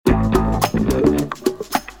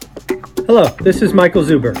Hello, this is Michael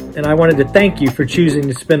Zuber, and I wanted to thank you for choosing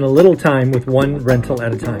to spend a little time with one rental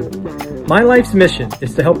at a time. My life's mission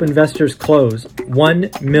is to help investors close 1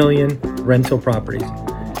 million rental properties.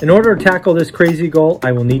 In order to tackle this crazy goal,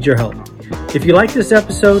 I will need your help. If you like this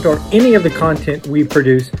episode or any of the content we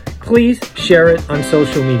produce, please share it on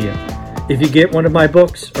social media. If you get one of my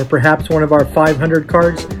books or perhaps one of our 500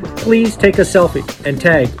 cards, please take a selfie and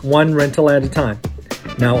tag one rental at a time.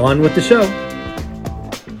 Now on with the show.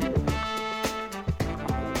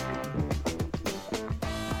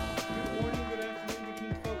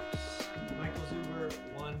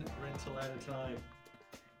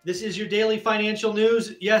 This is your daily financial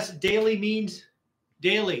news. Yes, daily means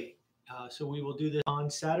daily. So we will do this on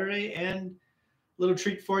Saturday, and a little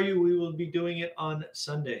treat for you, we will be doing it on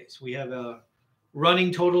Sundays. We have a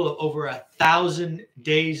running total of over 1,000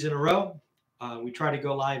 days in a row. We try to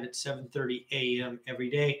go live at 7:30 a.m. every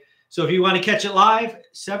day. So if you want to catch it live,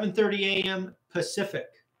 7:30 a.m. Pacific.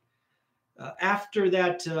 After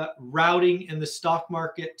that routing in the stock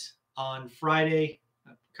market on Friday,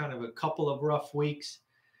 kind of a couple of rough weeks,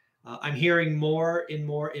 I'm hearing more and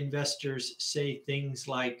more investors say things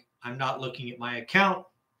like, I'm not looking at my account.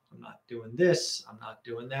 I'm not doing this. I'm not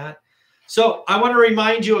doing that. So I want to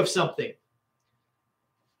remind you of something.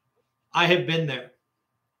 I have been there.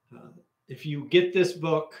 If you get this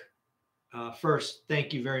book, first,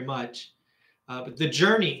 thank you very much. But the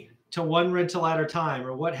journey to one rental at a time,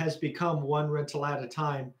 or what has become one rental at a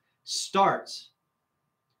time, starts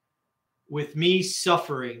with me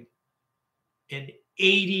suffering an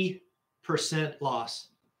 80% loss.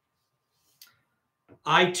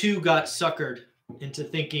 I too got suckered into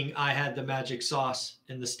thinking I had the magic sauce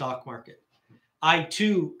in the stock market. I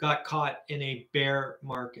too got caught in a bear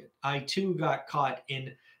market. I too got caught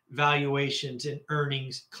in valuations and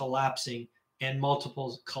earnings collapsing and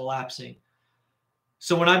multiples collapsing.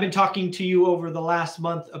 So when I've been talking to you over the last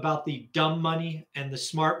month about the dumb money and the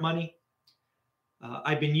smart money,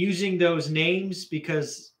 I've been using those names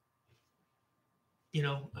because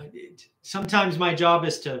sometimes my job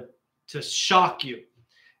is to shock you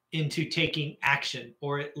into taking action,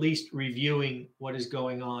 or at least reviewing what is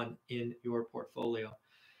going on in your portfolio.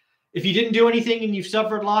 If you didn't do anything and you've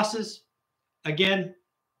suffered losses, again,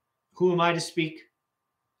 who am I to speak?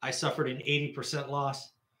 I suffered an 80%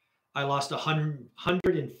 loss. I lost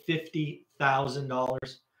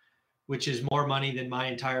 $150,000, which is more money than my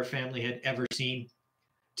entire family had ever seen.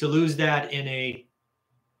 To lose that in a,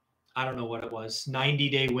 I don't know what it was,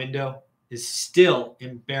 90-day window is still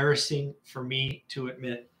embarrassing for me to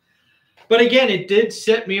admit. But again, it did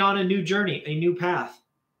set me on a new journey, a new path.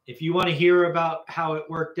 If you want to hear about how it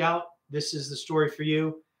worked out, this is the story for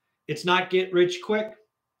you. It's not get rich quick.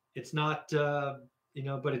 It's not,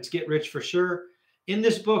 but it's get rich for sure. In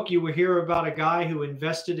this book, you will hear about a guy who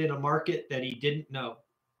invested in a market that he didn't know,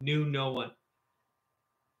 knew no one,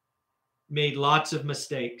 made lots of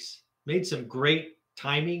mistakes, made some great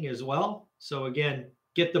timing as well. So again,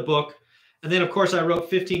 get the book. And then, of course, I wrote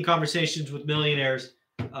 15 Conversations with Millionaires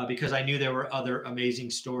because I knew there were other amazing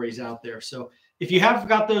stories out there. So if you have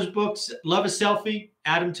got those books, love a selfie,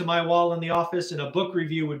 add them to my wall in the office, and a book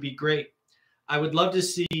review would be great. I would love to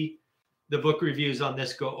see the book reviews on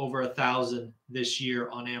this go over 1,000 this year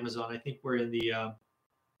on Amazon. I think we're in the, I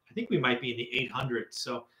think we might be in the 800s.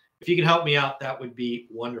 So if you can help me out, that would be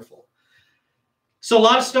wonderful. So a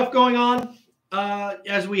lot of stuff going on.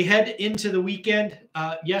 As we head into the weekend,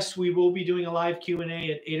 yes, we will be doing a live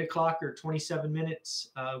Q&A at 8 o'clock or 27 minutes.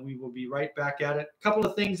 We will be right back at it. A couple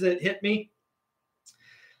of things that hit me.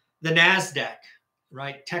 The NASDAQ,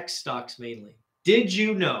 right? Tech stocks mainly. Did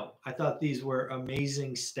you know? I thought these were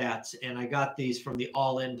amazing stats, and I got these from the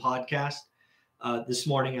All In podcast. This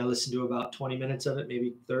morning, I listened to about 20 minutes of it,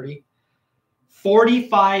 maybe 30.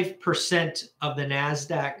 45% of the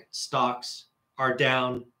NASDAQ stocks are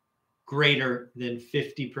down greater than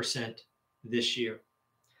 50% this year.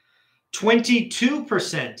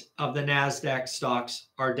 22% of the NASDAQ stocks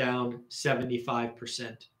are down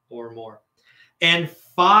 75% or more. And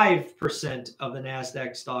 5% of the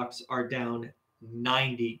NASDAQ stocks are down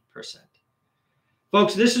 90%.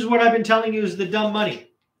 Folks, this is what I've been telling you is the dumb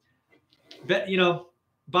money.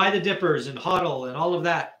 Buy the dippers and hodl and all of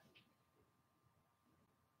that.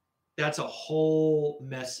 That's a whole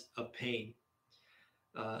mess of pain.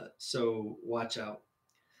 So watch out.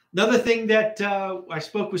 Another thing that I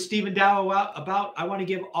spoke with Stephen Dow about, I want to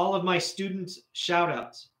give all of my students shout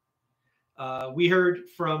outs. We heard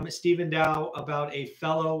from Stephen Dow about a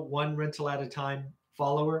fellow one rental at a time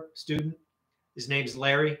follower student. His name's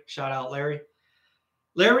Larry. Shout out, Larry.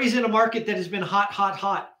 Larry's in a market that has been hot,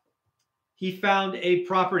 hot. He found a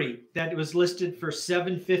property that was listed for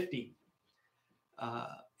 $750.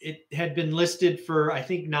 It had been listed for, I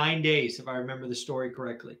think, 9 days, if I remember the story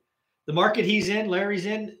correctly. The market he's in, Larry's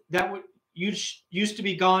in, that would used to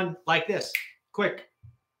be gone like this, quick.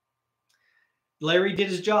 Larry did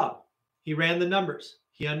his job. He ran the numbers.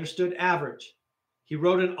 He understood average. He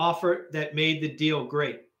wrote an offer that made the deal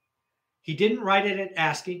great. He didn't write it at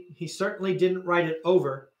asking. He certainly didn't write it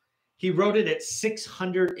over. He wrote it at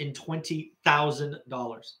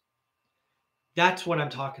 $620,000. That's what I'm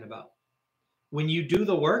talking about. When you do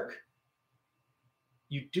the work,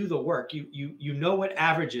 you do the work. You know what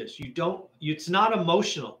average is. It's not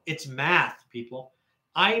emotional. It's math, people.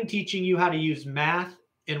 I am teaching you how to use math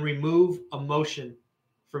and remove emotion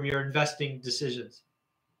from your investing decisions.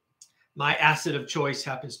 My asset of choice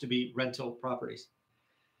happens to be rental properties.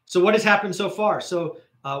 So what has happened so far? So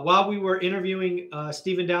while we were interviewing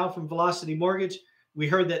Stephen Dow from Velocity Mortgage, we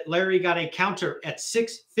heard that Larry got a counter at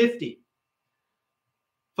 650.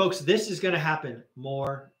 Folks, this is going to happen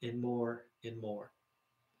more and more and more.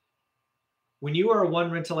 When you are a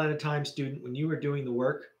one rental at a time student, when you are doing the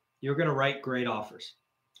work, you're going to write great offers.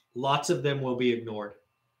 Lots of them will be ignored.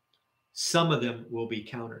 Some of them will be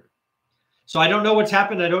countered. So I don't know what's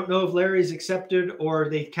happened. I don't know if Larry's accepted or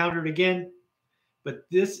they countered again, but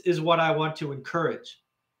this is what I want to encourage.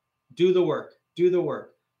 Do the work. Do the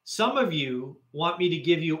work. Some of you want me to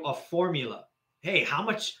give you a formula. Hey, how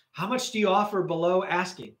much do you offer below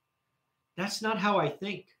asking? That's not how I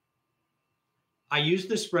think. I use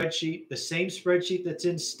the spreadsheet, the same spreadsheet that's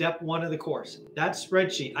in step 1 of the course. That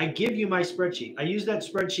spreadsheet, I give you my spreadsheet. I use that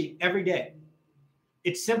spreadsheet every day.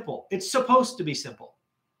 It's simple. It's supposed to be simple.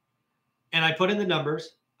 And I put in the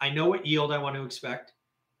numbers. I know what yield I want to expect.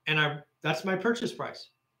 And that's my purchase price.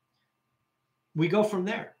 We go from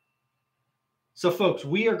there. So folks,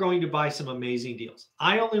 we are going to buy some amazing deals.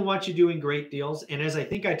 I only want you doing great deals. And as I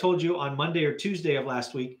think I told you on Monday or Tuesday of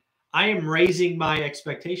last week, I am raising my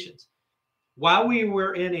expectations. While we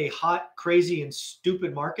were in a hot, crazy, and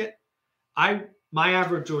stupid market, my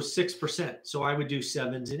average was 6%. So I would do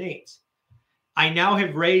 7s and 8s. I now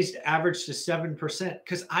have raised average to 7%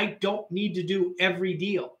 because I don't need to do every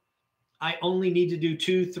deal. I only need to do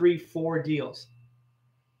 2, 3, 4 deals.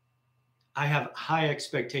 I have high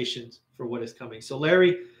expectations for what is coming. So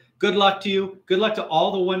Larry, good luck to you. Good luck to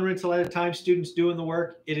all the one rental at a time students doing the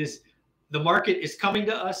work. The market is coming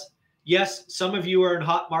to us. Yes, some of you are in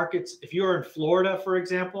hot markets. If you are in Florida, for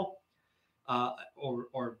example,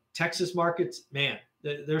 or Texas markets, man,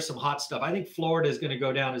 there's some hot stuff. I think Florida is going to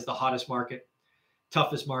go down as the hottest market,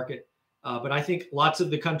 toughest market. But I think lots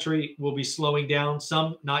of the country will be slowing down.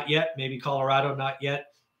 Some not yet, maybe Colorado not yet.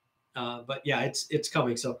 But yeah, it's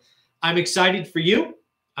coming. So I'm excited for you.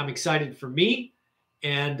 I'm excited for me.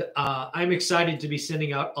 And I'm excited to be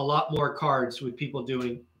sending out a lot more cards with people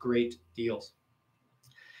doing great deals.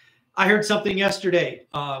 I heard something yesterday,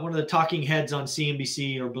 one of the talking heads on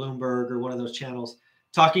CNBC or Bloomberg or one of those channels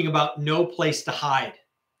talking about no place to hide.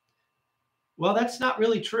 Well, that's not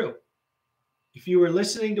really true. If you were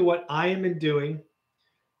listening to what I am doing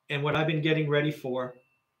and what I've been getting ready for,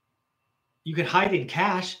 you can hide in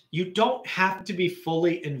cash. You don't have to be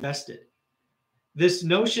fully invested. This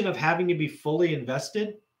notion of having to be fully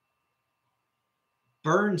invested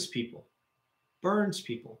burns people.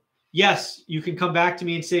 Yes, you can come back to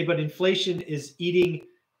me and say, but inflation is eating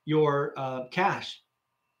your cash.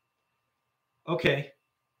 Okay,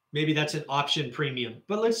 maybe that's an option premium,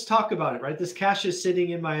 but let's talk about it, right? This cash is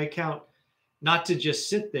sitting in my account, not to just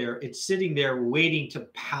sit there. It's sitting there waiting to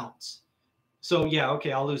pounce. So yeah,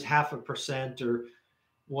 okay, I'll lose 0.5% or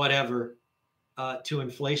whatever to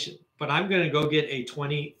inflation, but I'm going to go get a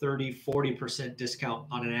 20, 30, 40% discount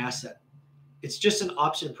on an asset. It's just an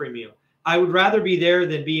option premium. I would rather be there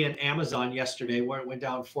than be in Amazon yesterday where it went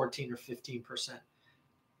down 14 or 15%.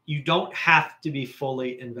 You don't have to be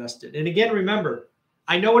fully invested. And again, remember,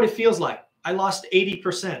 I know what it feels like. I lost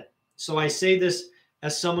 80%. So I say this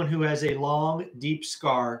as someone who has a long, deep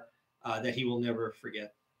scar that he will never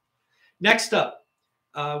forget. Next up,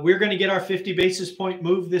 we're going to get our 50 basis point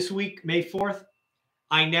move this week, May 4th.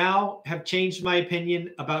 I now have changed my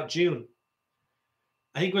opinion about June.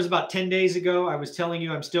 I think it was about 10 days ago. I was telling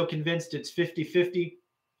you I'm still convinced it's 50-50.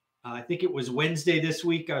 I think it was Wednesday this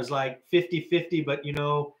week. I was like 50-50, but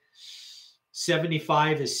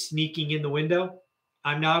 75 is sneaking in the window.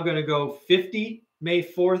 I'm now going to go 50 May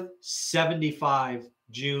 4th, 75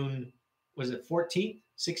 June, was it 14th,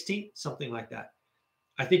 16th, something like that.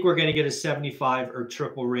 I think we're going to get a 75 or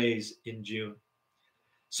triple raise in June.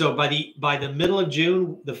 So by the middle of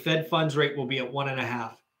June, the Fed funds rate will be at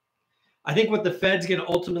 1.5. I think what the Fed's going to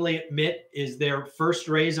ultimately admit is their first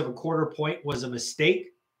raise of 0.25 point was a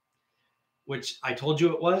mistake, which I told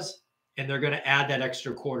you it was. and they're going to add that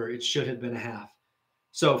extra quarter. It should have been a half.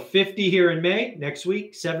 So 50 here in May, next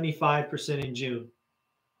week, 75% in June.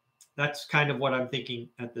 That's kind of what I'm thinking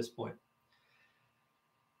at this point.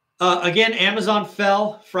 Again, Amazon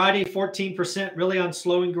fell Friday 14%, really on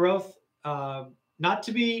slowing growth. Not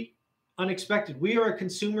to be unexpected. We are a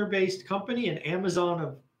consumer-based company, and Amazon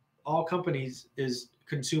of all companies is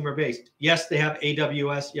consumer-based. Yes, they have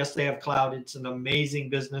AWS. Yes, they have cloud. It's an amazing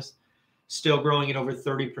business, still growing at over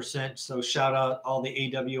 30%. So shout out all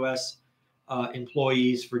the AWS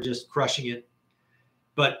employees for just crushing it.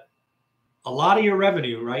 But a lot of your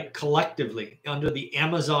revenue, right, collectively under the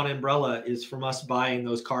Amazon umbrella is from us buying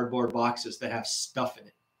those cardboard boxes that have stuff in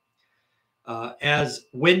it. As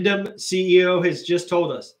Wyndham CEO has just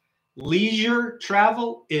told us, leisure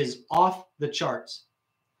travel is off the charts.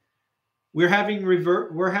 We're having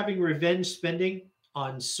revenge spending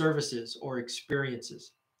on services or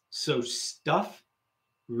experiences. So stuff,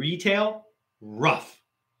 retail, rough.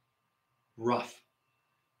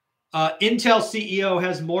 Intel CEO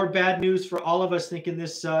has more bad news for all of us, thinking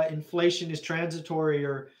this inflation is transitory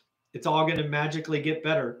or it's all going to magically get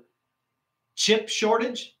better. Chip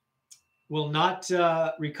shortage will not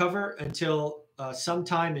recover until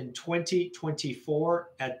sometime in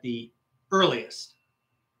 2024 at the earliest.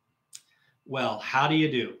 Well, how do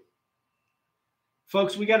you do?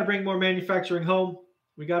 Folks, we got to bring more manufacturing home.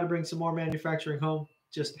 We got to bring some more manufacturing home.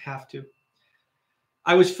 Just have to.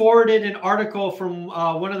 I was forwarded an article from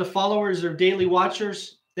one of the followers or daily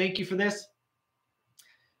watchers. Thank you for this.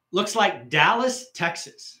 Looks like Dallas,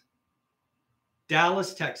 Texas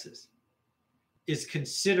is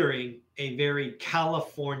considering a very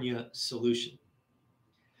California solution.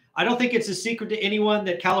 I don't think it's a secret to anyone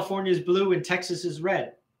that California is blue and Texas is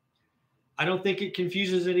red. I don't think it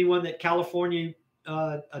confuses anyone that California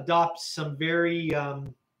adopts some very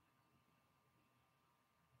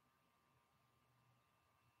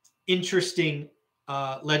interesting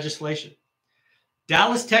legislation.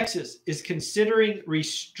 Dallas, Texas is considering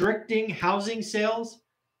restricting housing sales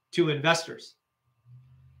to investors,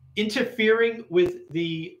 interfering with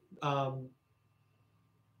the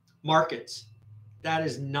markets. That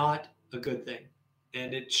is not a good thing.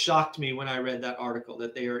 And it shocked me when I read that article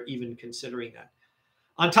that they are even considering that.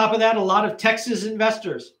 On top of that, a lot of Texas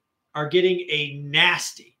investors are getting a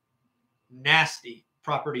nasty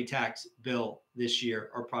property tax bill this year,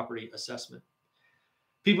 or property assessment.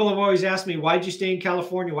 People have always asked me, why'd you stay in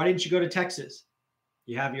California? Why didn't you go to Texas?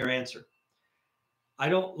 You have your answer. I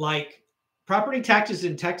don't like property taxes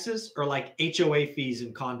in Texas are like HOA fees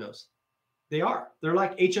in condos. They're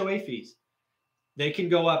like HOA fees. They can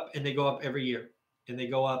go up, and they go up every year, and they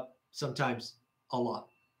go up sometimes a lot.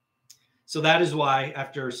 So that is why,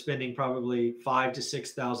 after spending probably $5,000 to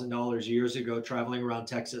 $6,000 years ago traveling around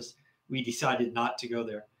Texas, we decided not to go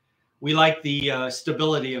there. We like the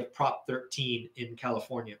stability of Prop 13 in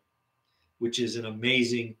California, which is an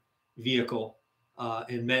amazing vehicle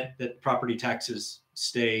and meant that property taxes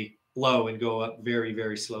stay low and go up very,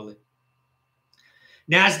 very slowly.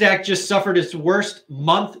 NASDAQ just suffered its worst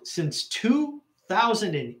month since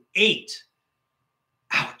 2008.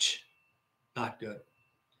 Ouch. Not good.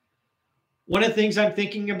 One of the things I'm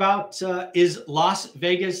thinking about is Las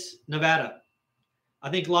Vegas, Nevada. I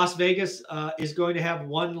think Las Vegas is going to have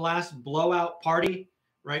one last blowout party,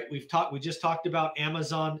 right? We just talked about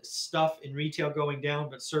Amazon stuff in retail going down,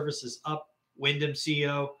 but services up. Wyndham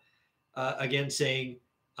CEO again saying,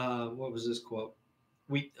 what was this quote?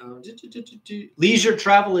 Leisure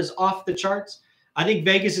travel is off the charts. I think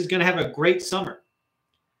Vegas is going to have a great summer,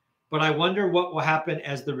 but I wonder what will happen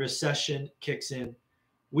as the recession kicks in.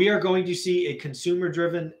 We are going to see a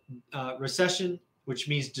consumer-driven recession, which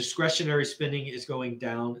means discretionary spending is going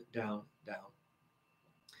down, down, down.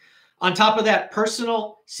 On top of that,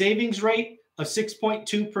 personal savings rate of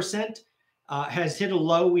 6.2% has hit a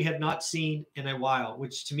low we have not seen in a while,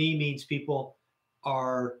 which to me means people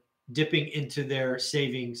are dipping into their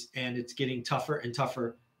savings, and it's getting tougher and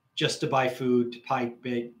tougher just to buy food, to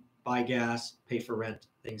buy gas, pay for rent,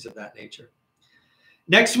 things of that nature.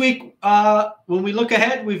 Next week, when we look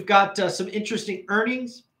ahead, we've got some interesting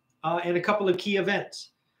earnings and a couple of key events.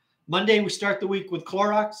 Monday, we start the week with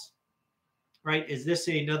Clorox, right? Is this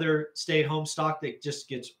another stay-at-home stock that just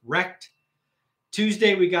gets wrecked?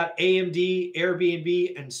 Tuesday, we got AMD,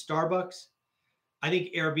 Airbnb, and Starbucks. I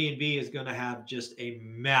think Airbnb is going to have just a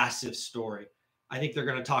massive story. I think they're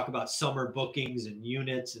going to talk about summer bookings and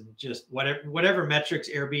units and just whatever metrics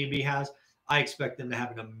Airbnb has. I expect them to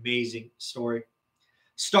have an amazing story.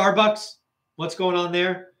 Starbucks, what's going on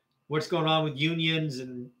there? What's going on with unions?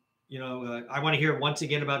 And, I want to hear once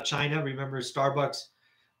again about China. Remember, Starbucks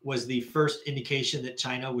was the first indication that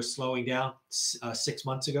China was slowing down 6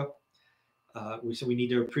 months ago. So we need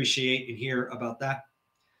to appreciate and hear about that.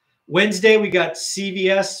 Wednesday, we got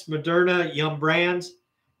CVS, Moderna, Yum Brands,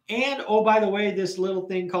 and oh, by the way, this little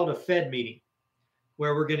thing called a Fed meeting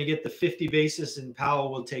where we're going to get the 50 basis and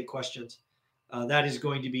Powell will take questions. That is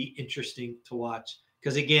going to be interesting to watch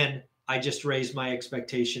because, again, I just raised my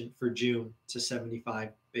expectation for June to 75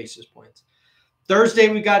 basis points. Thursday,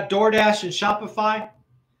 we got DoorDash and Shopify.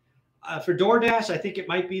 For DoorDash, I think it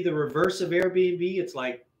might be the reverse of Airbnb. It's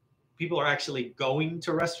like people are actually going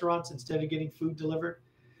to restaurants instead of getting food delivered.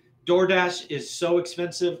 DoorDash is so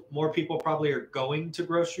expensive, more people probably are going to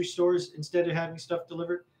grocery stores instead of having stuff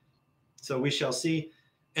delivered. So we shall see.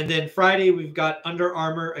 And then Friday, we've got Under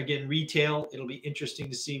Armour, again, retail. It'll be interesting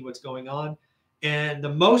to see what's going on. And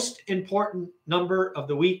the most important number of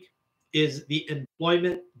the week is the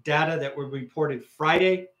employment data that were reported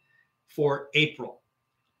Friday for April.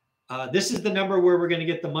 This is the number where we're going to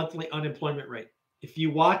get the monthly unemployment rate. If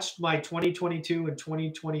you watched my 2022 and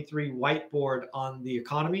 2023 whiteboard on the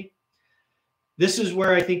economy, this is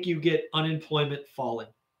where I think you get unemployment falling.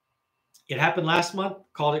 It happened last month,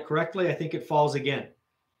 called it correctly. I think it falls again.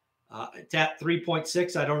 It's at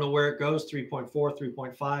 3.6. I don't know where it goes, 3.4,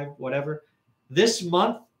 3.5, whatever. This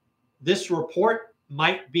month, this report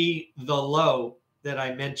might be the low that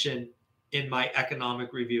I mentioned in my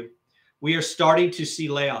economic review. We are starting to see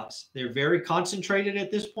layoffs. They're very concentrated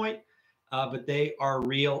at this point, but they are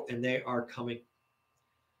real and they are coming.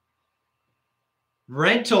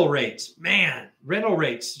 Rental rates, man, rental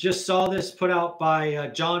rates. Just saw this put out by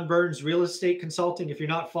John Burns Real Estate Consulting. If you're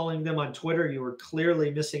not following them on Twitter, you are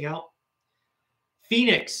clearly missing out.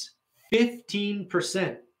 Phoenix,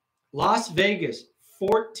 15%. Las Vegas,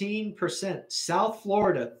 14%. South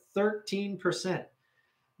Florida, 13%.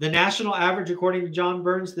 The national average, according to John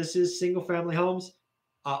Burns, this is single family homes,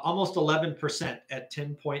 almost 11% at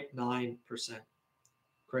 10.9%.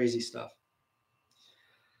 Crazy stuff.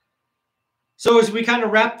 So as we kind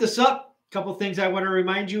of wrap this up, a couple of things I want to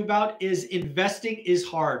remind you about is investing is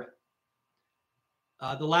hard.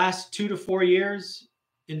 The last 2 to 4 years,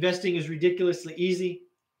 investing is ridiculously easy.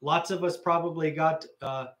 Lots of us probably got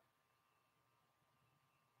a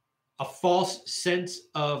false sense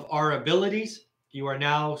of our abilities. You are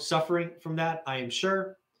now suffering from that, I am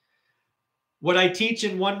sure. What I teach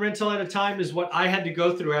in One Rental at a Time is what I had to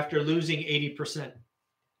go through after losing 80%.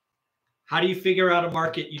 How do you figure out a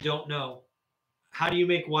market you don't know? How do you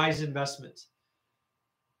make wise investments?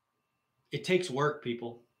 It takes work,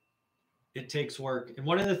 people. It takes work. And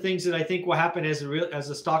one of the things that I think will happen as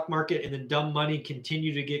the stock market and the dumb money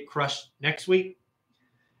continue to get crushed next week,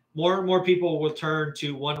 more and more people will turn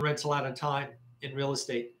to one rental at a time in real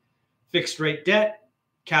estate. Fixed rate debt,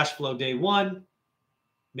 cash flow day one,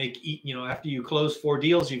 after you close 4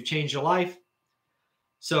 deals, you've changed your life.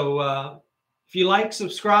 So if you like,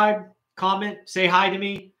 subscribe, comment, say hi to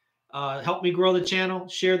me. Help me grow the channel,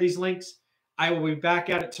 share these links. I will be back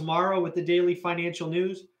at it tomorrow with the daily financial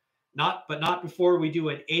news, not before we do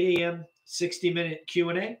an 8 a.m. 60-minute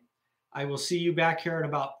Q&A. I will see you back here in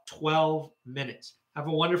about 12 minutes. Have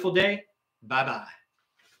a wonderful day. Bye-bye.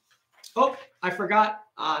 Oh, I forgot.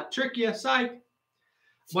 Trick you, psych.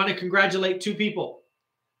 Want to congratulate 2 people.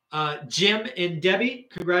 Jim and Debbie,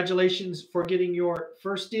 congratulations for getting your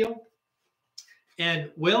first deal.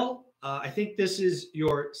 And Will, I think this is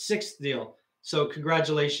your 6th deal. So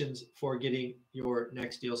congratulations for getting your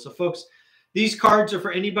next deal. So folks, these cards are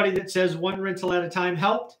for anybody that says one rental at a time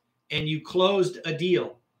helped and you closed a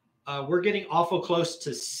deal. We're getting awful close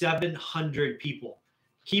to 700 people.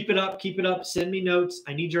 Keep it up. Keep it up. Send me notes.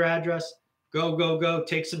 I need your address. Go, go, go.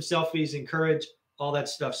 Take some selfies, encourage, all that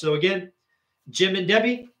stuff. So again, Jim and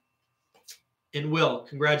Debbie and Will,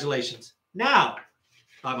 congratulations. Now,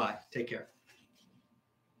 bye-bye. Take care.